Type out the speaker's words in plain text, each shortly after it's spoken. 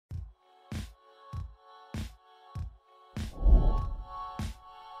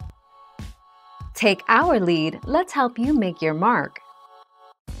Take our lead, let's help you make your mark.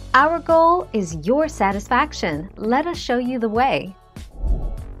 Our goal is your satisfaction. Let us show you the way.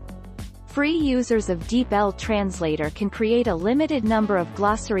 Free users of DeepL Translator can create a limited number of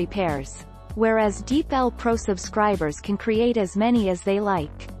glossary pairs, whereas DeepL Pro subscribers can create as many as they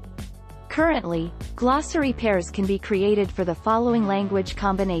like. Currently, glossary pairs can be created for the following language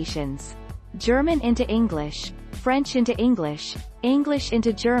combinations: German into English, French into English, English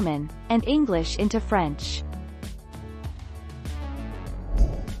into German, and English into French.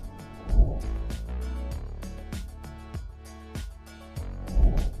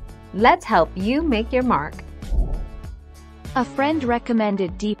 Let's help you make your mark. A friend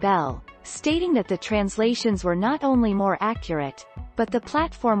recommended DeepL, stating that the translations were not only more accurate, but the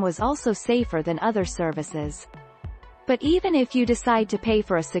platform was also safer than other services. But even if you decide to pay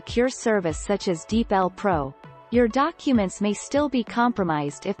for a secure service such as DeepL Pro, your documents may still be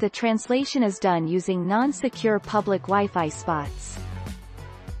compromised if the translation is done using non-secure public Wi-Fi spots.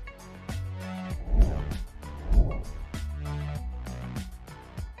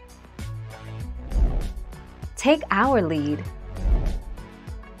 Take our lead.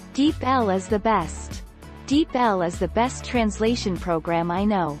 DeepL is the best. DeepL is the best translation program I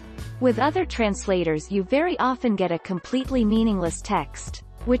know. With other translators you very often get a completely meaningless text,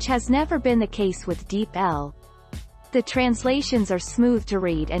 which has never been the case with DeepL. The translations are smooth to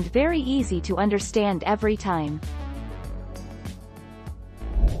read and very easy to understand every time.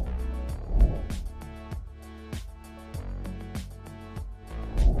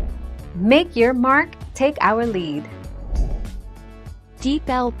 Make your mark, take our lead.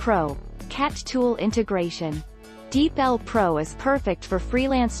 DeepL Pro, CAT tool integration. DeepL Pro is perfect for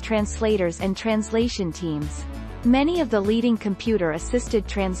freelance translators and translation teams. Many of the leading computer-assisted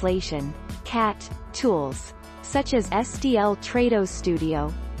translation (CAT) tools, such as SDL Trados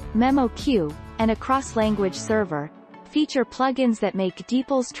Studio, MemoQ, and a cross-language server, feature plugins that make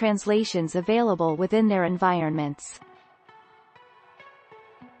DeepL's translations available within their environments.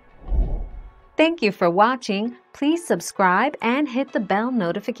 Thank you for watching. Please subscribe and hit the bell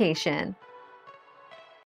notification.